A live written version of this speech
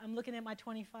looking at my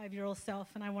 25-year-old self,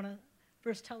 and I want to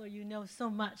first tell her, you know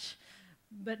so much,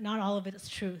 but not all of it is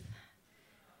truth.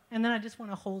 And then I just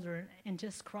want to hold her and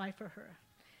just cry for her.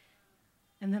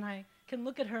 And then I can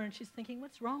look at her, and she's thinking,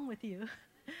 what's wrong with you?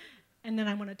 And then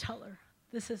I want to tell her,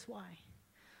 this is why.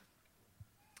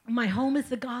 My home is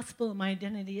the gospel. My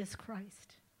identity is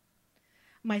Christ.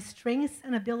 My strengths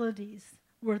and abilities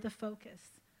were the focus,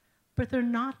 but they're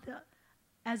not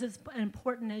as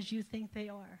important as you think they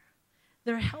are.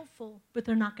 They're helpful, but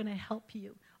they're not going to help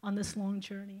you on this long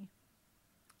journey.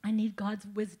 I need God's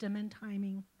wisdom and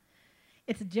timing.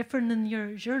 It's different than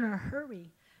yours. You're in a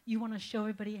hurry. You want to show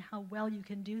everybody how well you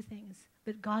can do things,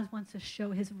 but God wants to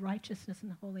show his righteousness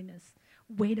and holiness.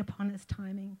 Wait upon his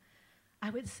timing.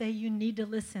 I would say you need to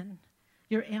listen.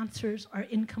 Your answers are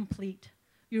incomplete.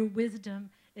 Your wisdom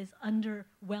is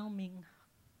underwhelming.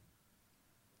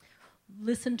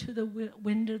 Listen to the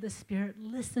wind of the Spirit.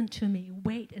 Listen to me.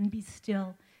 Wait and be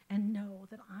still and know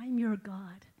that I'm your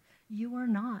God. You are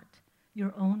not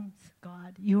your own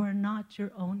God. You are not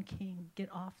your own king.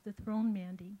 Get off the throne,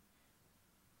 Mandy.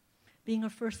 Being a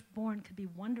firstborn could be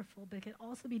wonderful, but it could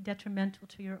also be detrimental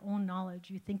to your own knowledge.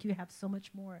 You think you have so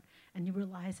much more, and you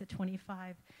realize at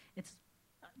 25, it's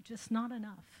just not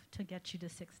enough to get you to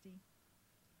 60.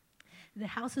 The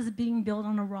house is being built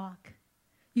on a rock.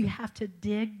 You have to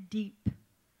dig deep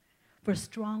for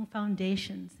strong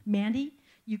foundations. Mandy,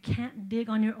 you can't dig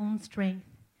on your own strength.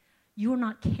 You are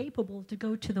not capable to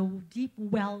go to the deep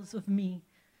wells of me.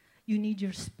 You need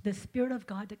the Spirit of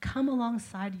God to come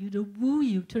alongside you, to woo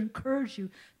you, to encourage you,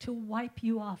 to wipe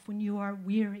you off when you are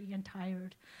weary and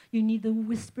tired. You need the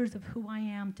whispers of who I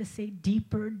am to say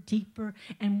deeper, deeper.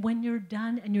 And when you're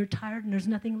done and you're tired and there's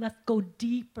nothing left, go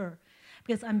deeper.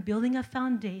 Because I'm building a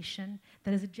foundation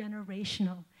that is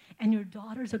generational. And your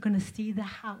daughters are going to see the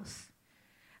house.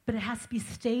 But it has to be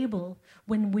stable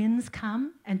when winds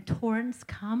come and torrents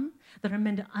come that are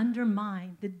meant to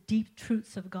undermine the deep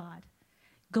truths of God.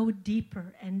 Go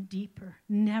deeper and deeper.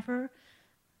 Never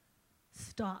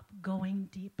stop going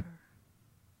deeper.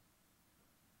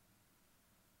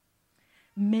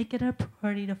 Make it a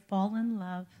priority to fall in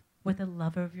love with the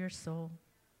lover of your soul.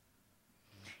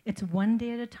 It's one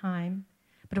day at a time,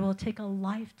 but it will take a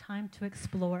lifetime to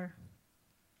explore.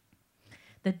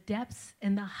 The depths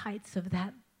and the heights of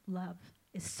that love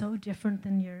is so different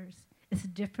than yours. It's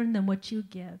different than what you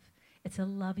give. It's a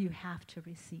love you have to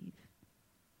receive.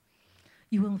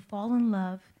 You will fall in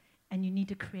love, and you need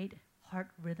to create heart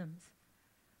rhythms.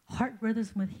 Heart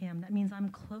rhythms with him. That means I'm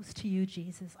close to you,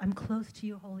 Jesus. I'm close to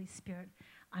you, Holy Spirit.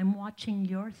 I'm watching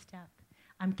your step.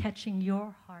 I'm catching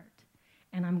your heart,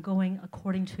 and I'm going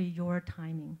according to your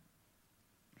timing.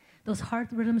 Those heart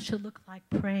rhythms should look like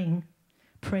praying,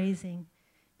 praising,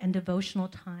 and devotional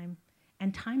time,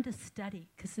 and time to study,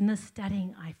 because in the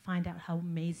studying, I find out how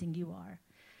amazing you are.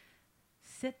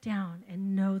 Sit down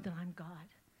and know that I'm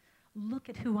God. Look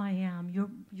at who I am.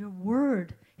 Your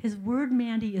word, his word,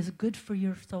 Mandy, is good for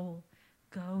your soul.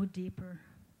 Go deeper.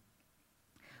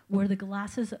 Wear the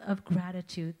glasses of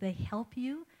gratitude. They help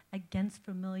you against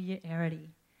familiarity.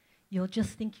 You'll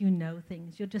just think you know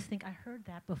things. You'll just think, I heard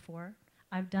that before.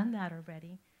 I've done that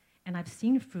already. And I've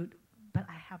seen fruit, but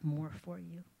I have more for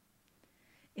you.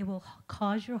 It will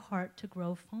cause your heart to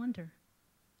grow fonder.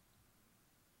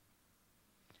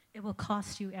 It will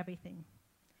cost you everything.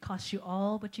 Cost you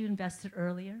all what you invested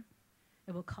earlier.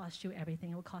 It will cost you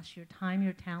everything. It will cost you your time,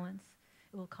 your talents.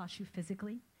 It will cost you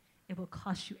physically. It will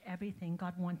cost you everything.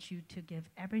 God wants you to give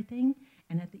everything,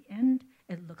 and at the end,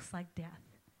 it looks like death.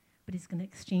 But he's going to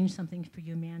exchange something for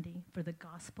you, Mandy, for the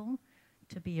gospel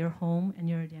to be your home and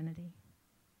your identity.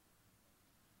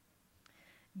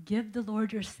 Give the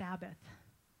Lord your Sabbath.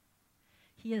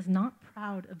 He is not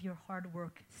proud of your hard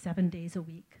work 7 days a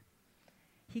week.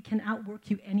 He can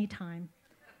outwork you anytime.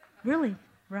 Really,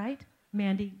 right?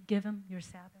 Mandy, give him your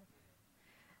Sabbath.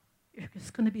 You're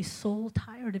just going to be soul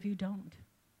tired if you don't.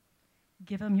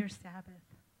 Give him your Sabbath.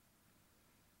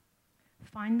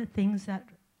 Find the things that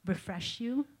refresh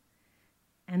you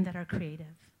and that are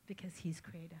creative, because he's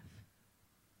creative.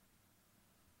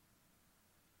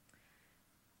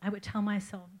 I would tell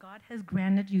myself, God has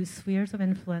granted you spheres of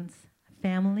influence: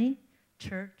 family,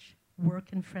 church, work,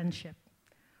 and friendship.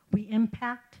 We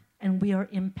impact and we are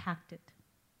impacted.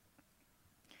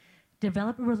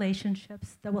 Develop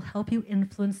relationships that will help you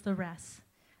influence the rest.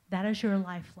 That is your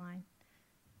lifeline.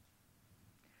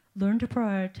 Learn to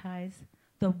prioritize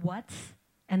the whats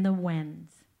and the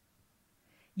whens.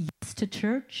 Yes to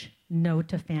church, no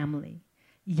to family.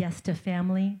 Yes to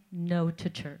family, no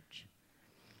to church.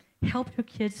 Help your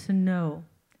kids to know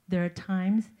there are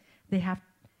times they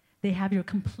have your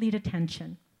complete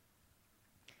attention.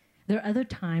 There are other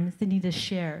times they need to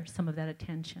share some of that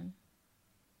attention.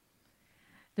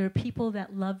 There are people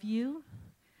that love you,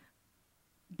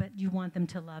 but you want them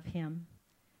to love him.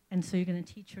 And so you're going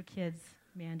to teach your kids,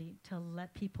 Mandy, to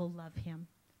let people love him.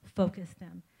 Focus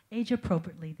them. Age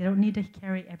appropriately. They don't need to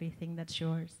carry everything that's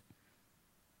yours.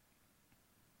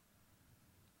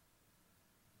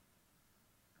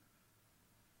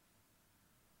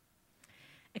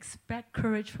 Expect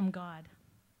courage from God.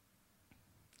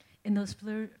 In those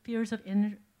fears of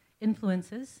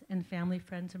influences in family,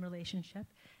 friends, and relationship,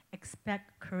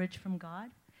 expect courage from God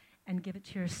and give it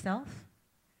to yourself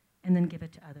and then give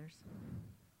it to others.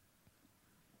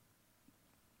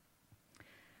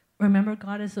 Remember,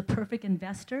 God is the perfect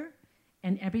investor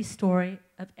in every story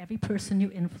of every person you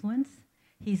influence.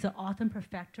 He's the author and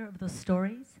perfecter of those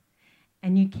stories.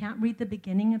 And you can't read the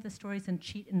beginning of the stories and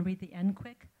cheat and read the end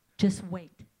quick. Just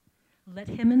wait. Let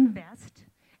him invest,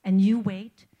 and you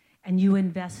wait, and you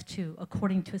invest too,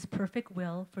 according to his perfect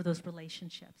will for those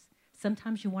relationships.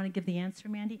 Sometimes you want to give the answer,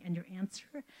 Mandy, and your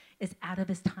answer is out of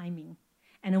his timing,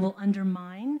 and it will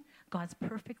undermine God's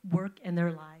perfect work in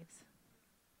their lives.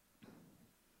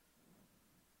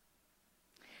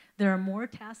 There are more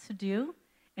tasks to do,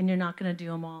 and you're not going to do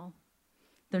them all.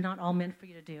 They're not all meant for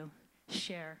you to do.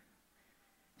 Share.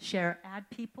 Share,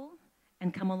 add people,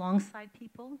 and come alongside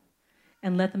people,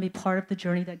 and let them be part of the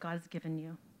journey that God has given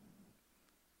you.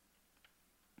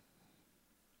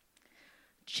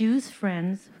 Choose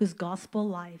friends whose gospel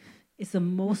life is the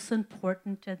most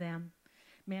important to them.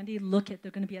 Mandy, look at,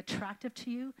 they're going to be attractive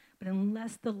to you, but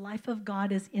unless the life of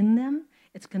God is in them,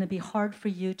 it's going to be hard for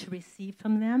you to receive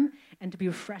from them and to be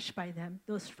refreshed by them.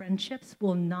 Those friendships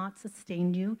will not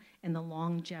sustain you in the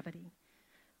longevity.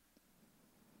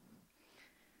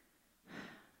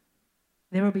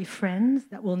 There will be friends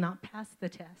that will not pass the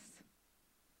test.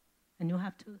 And you'll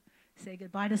have to say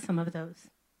goodbye to some of those.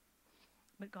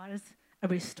 But God is a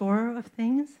restorer of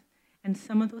things, and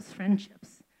some of those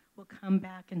friendships will come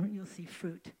back and you'll see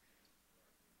fruit.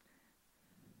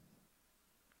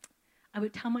 I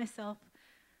would tell myself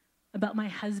about my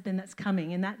husband that's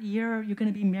coming. In that year, you're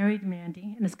going to be married,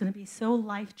 Mandy, and it's going to be so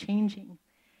life-changing.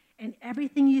 And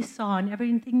everything you saw and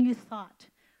everything you thought,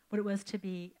 what it was to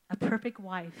be a perfect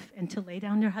wife and to lay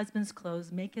down your husband's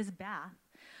clothes, make his bath,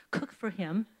 cook for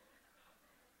him.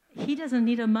 He doesn't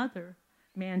need a mother,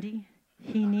 Mandy.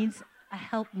 He needs a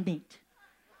helpmeet.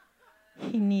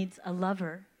 He needs a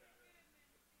lover.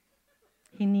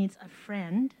 He needs a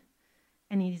friend,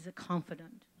 and he needs a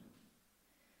confidant.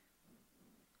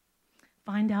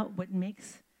 Find out what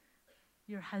makes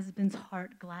your husband's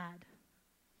heart glad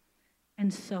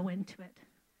and sow into it.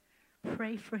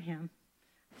 Pray for him.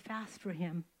 Fast for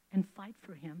him and fight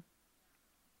for him.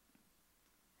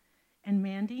 And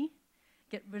Mandy,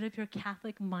 get rid of your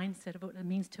Catholic mindset of what it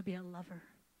means to be a lover.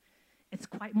 It's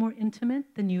quite more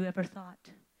intimate than you ever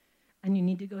thought. And you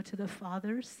need to go to the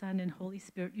Father, Son, and Holy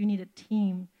Spirit. You need a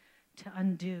team to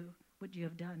undo what you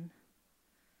have done.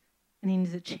 And you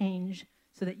need to change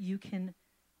so that you can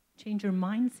change your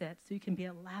mindset so you can be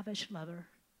a lavish lover.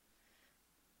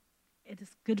 It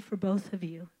is good for both of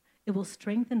you. It will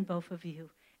strengthen both of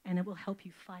you. And it will help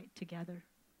you fight together.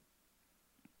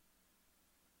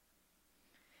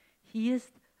 He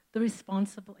is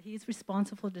responsible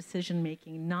for decision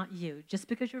making, not you. Just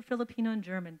because you're Filipino and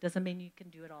German doesn't mean you can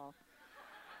do it all.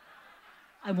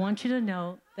 I want you to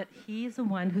know that he is the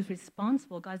one who's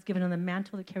responsible. God's given him the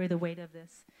mantle to carry the weight of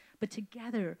this. But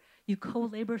together, you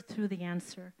co-labor through the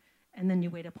answer, and then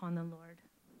you wait upon the Lord.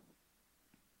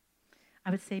 I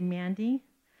would say, Mandy,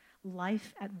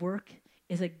 life at work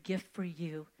is a gift for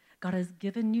you. God has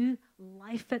given you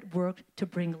life at work to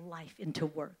bring life into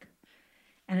work.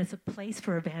 And it's a place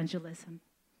for evangelism.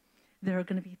 There are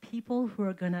going to be people who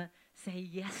are going to say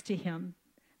yes to him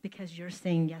because you're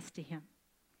saying yes to him.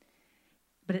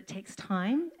 But it takes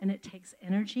time, and it takes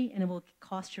energy, and it will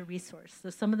cost you resource. So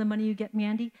some of the money you get,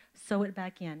 Mandy, sow it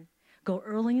back in. Go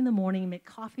early in the morning, make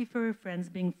coffee for your friends,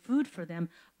 bring food for them.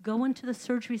 Go into the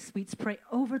surgery suites, pray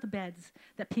over the beds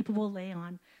that people will lay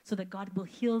on so that God will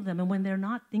heal them. And when they're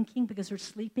not thinking because they're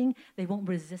sleeping, they won't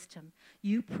resist him.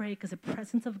 You pray because the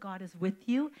presence of God is with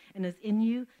you and is in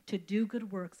you to do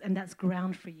good works, and that's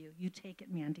ground for you. You take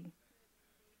it, Mandy.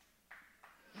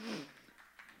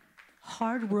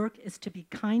 Hard work is to be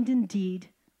kind in deed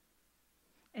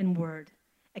and word.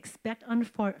 Expect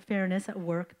unfairness at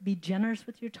work. Be generous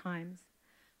with your times.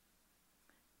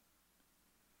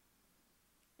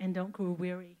 And don't grow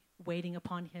weary waiting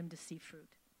upon him to see fruit.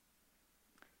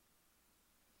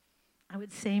 I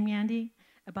would say, Mandy,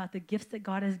 about the gifts that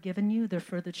God has given you, they're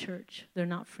for the church. They're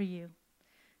not for you.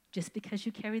 Just because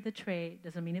you carry the tray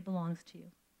doesn't mean it belongs to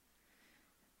you.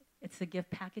 It's the gift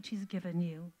package he's given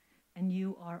you, and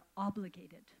you are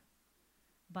obligated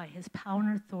by his power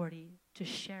and authority to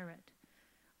share it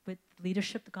with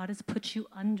leadership that God has put you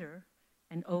under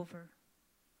and over.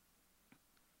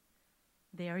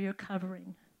 They are your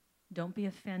covering. Don't be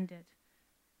offended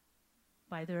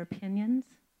by their opinions,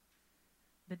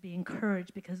 but be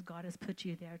encouraged because God has put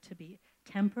you there to be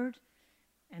tempered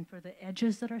and for the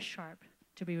edges that are sharp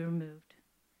to be removed.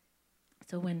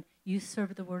 So when you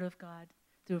serve the Word of God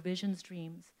through visions,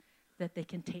 dreams, that they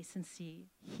can taste and see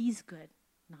he's good,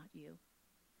 not you.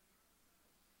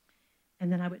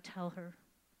 And then I would tell her,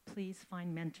 please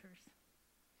find mentors,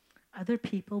 other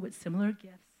people with similar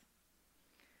gifts.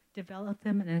 Develop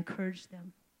them and encourage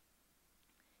them.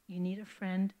 You need a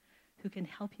friend who can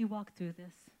help you walk through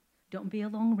this. Don't be a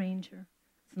lone ranger.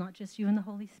 It's not just you and the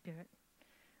Holy Spirit,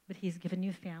 but he's given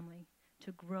you family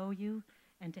to grow you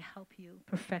and to help you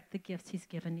perfect the gifts he's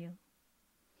given you.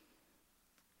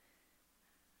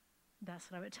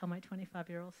 That's what I would tell my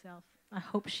 25-year-old self. I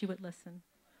hope she would listen.